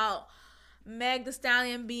talked about Meg Thee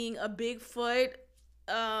Stallion being a Bigfoot.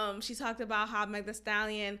 She talked about how Meg Thee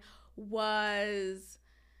Stallion was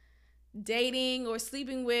dating or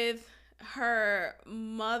sleeping with her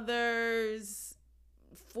mother's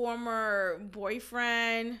former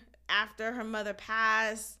boyfriend after her mother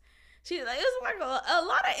passed. It was like a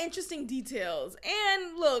lot of interesting details.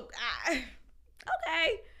 And look,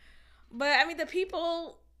 okay, but I mean the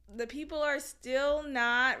people are still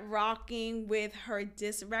not rocking with her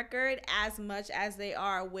diss record as much as they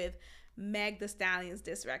are with Meg Thee Stallion's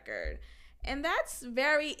diss record, and that's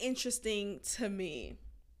very interesting to me.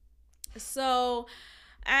 So,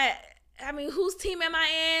 I mean, whose team am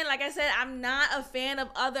I in? Like I said, I'm not a fan of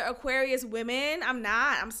other Aquarius women. I'm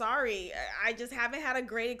not. I'm sorry. I just haven't had a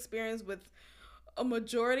great experience with a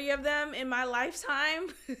majority of them in my lifetime.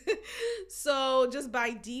 So just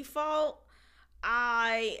by default,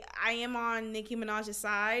 I am on Nicki Minaj's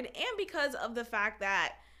side, and because of the fact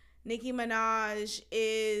that Nicki Minaj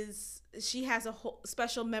she has a whole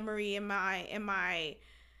special memory in my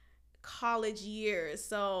college years,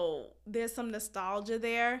 so there's some nostalgia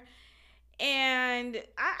there. And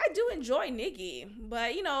I do enjoy Nicki,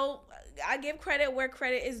 but you know, I give credit where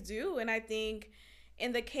credit is due. And I think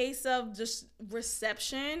in the case of just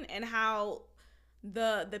reception and how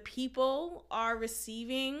the people are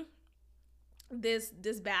receiving this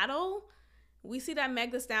battle, we see that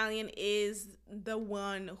Meg Thee Stallion is the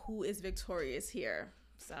one who is victorious here.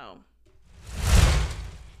 So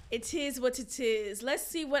it is what it is. Let's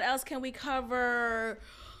see what else can we cover.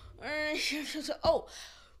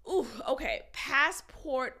 Okay.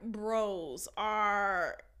 Passport bros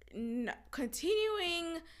are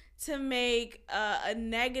continuing to make a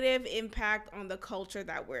negative impact on the culture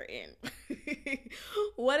that we're in.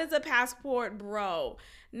 What is a passport bro?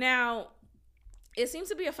 Now, it seems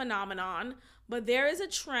to be a phenomenon, but there is a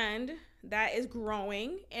trend that is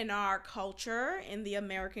growing in our culture, in the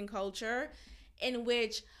American culture, in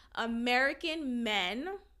which American men,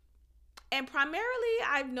 and primarily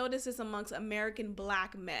I've noticed this amongst American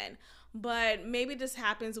black men, but maybe this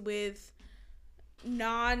happens with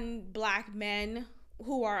non-black men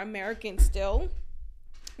who are American still,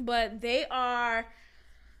 but they are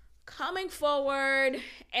coming forward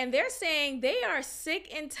and they're saying they are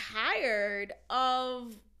sick and tired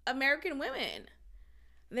of American women.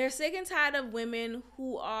 They're sick and tired of women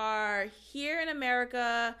who are here in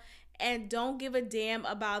America and don't give a damn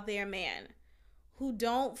about their man, who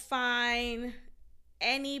don't find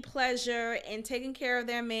any pleasure in taking care of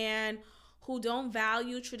their man, who don't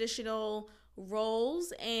value traditional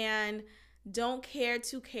roles and don't care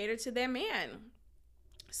to cater to their man.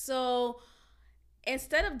 So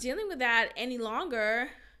instead of dealing with that any longer,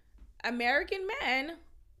 American men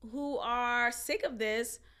who are sick of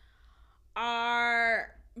this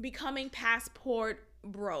are becoming passport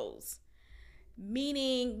bros,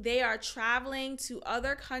 meaning they are traveling to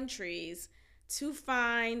other countries to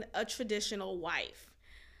find a traditional wife.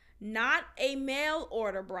 Not a mail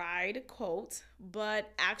order bride, quote,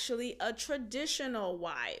 but actually a traditional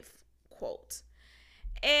wife, quote.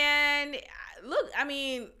 And look, I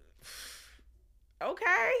mean,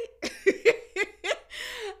 okay.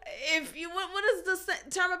 If you, what is the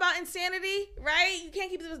term about insanity, right? You can't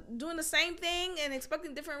keep doing the same thing and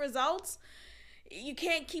expecting different results. You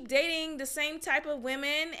can't keep dating the same type of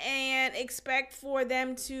women and expect for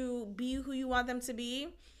them to be who you want them to be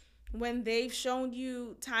when they've shown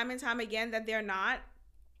you time and time again that they're not.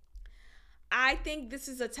 I think this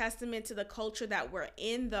is a testament to the culture that we're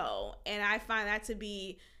in, though, and I find that to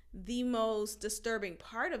be the most disturbing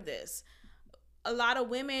part of this. A lot of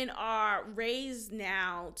women are raised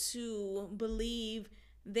now to believe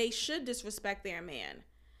they should disrespect their man.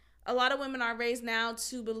 A lot of women are raised now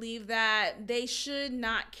to believe that they should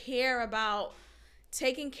not care about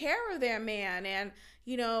taking care of their man and,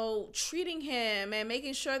 you know, treating him and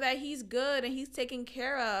making sure that he's good and he's taken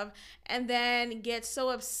care of, and then get so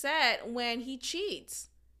upset when he cheats.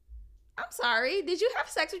 I'm sorry, did you have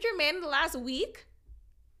sex with your man in the last week?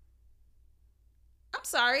 I'm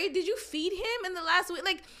sorry, did you feed him in the last week?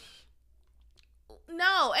 Like,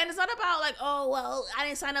 no. And it's not about like, oh, well, I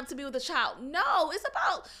didn't sign up to be with a child. No, it's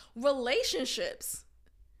about relationships.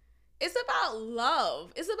 It's about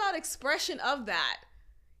love. It's about expression of that.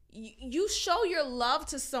 You show your love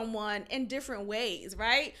to someone in different ways,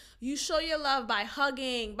 right? You show your love by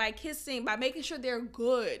hugging, by kissing, by making sure they're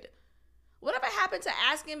good. Whatever happened to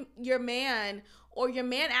asking your man or your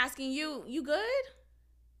man asking you, you good?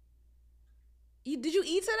 Did you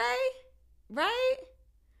eat today? Right?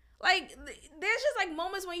 Like, there's just like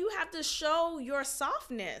moments when you have to show your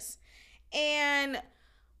softness. And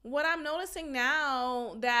what I'm noticing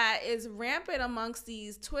now that is rampant amongst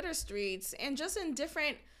these Twitter streets and just in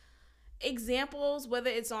different examples, whether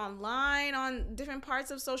it's online on different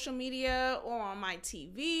parts of social media or on my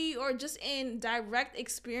TV or just in direct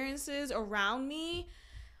experiences around me,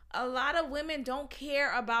 a lot of women don't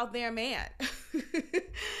care about their man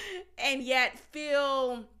and yet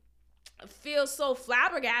feel so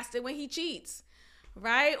flabbergasted when he cheats,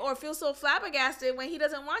 right? Or feel so flabbergasted when he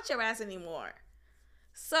doesn't want your ass anymore.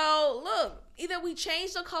 So look, either we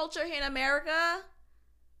change the culture here in America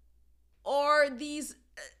or these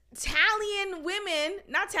Italian women,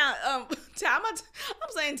 not I'm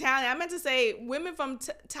saying Italian. I meant to say women from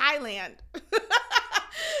Thailand.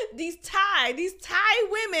 These Thai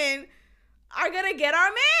women are gonna get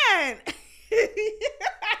our man.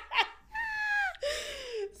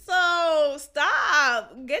 So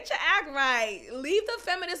stop. Get your act right. Leave the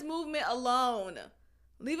feminist movement alone.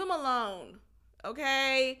 Leave them alone.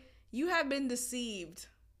 Okay? You have been deceived.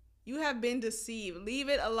 Leave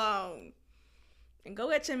it alone. And go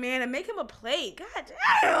get your man and make him a plate. God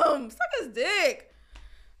damn. Suck his dick.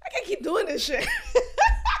 I can't keep doing this shit.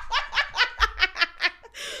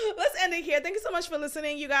 Let's end it here. Thank you so much for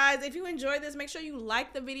listening, you guys. If you enjoyed this, make sure you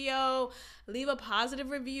like the video. Leave a positive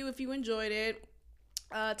review if you enjoyed it.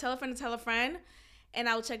 Tell a friend to tell a friend. And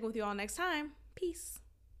I will check in with you all next time. Peace.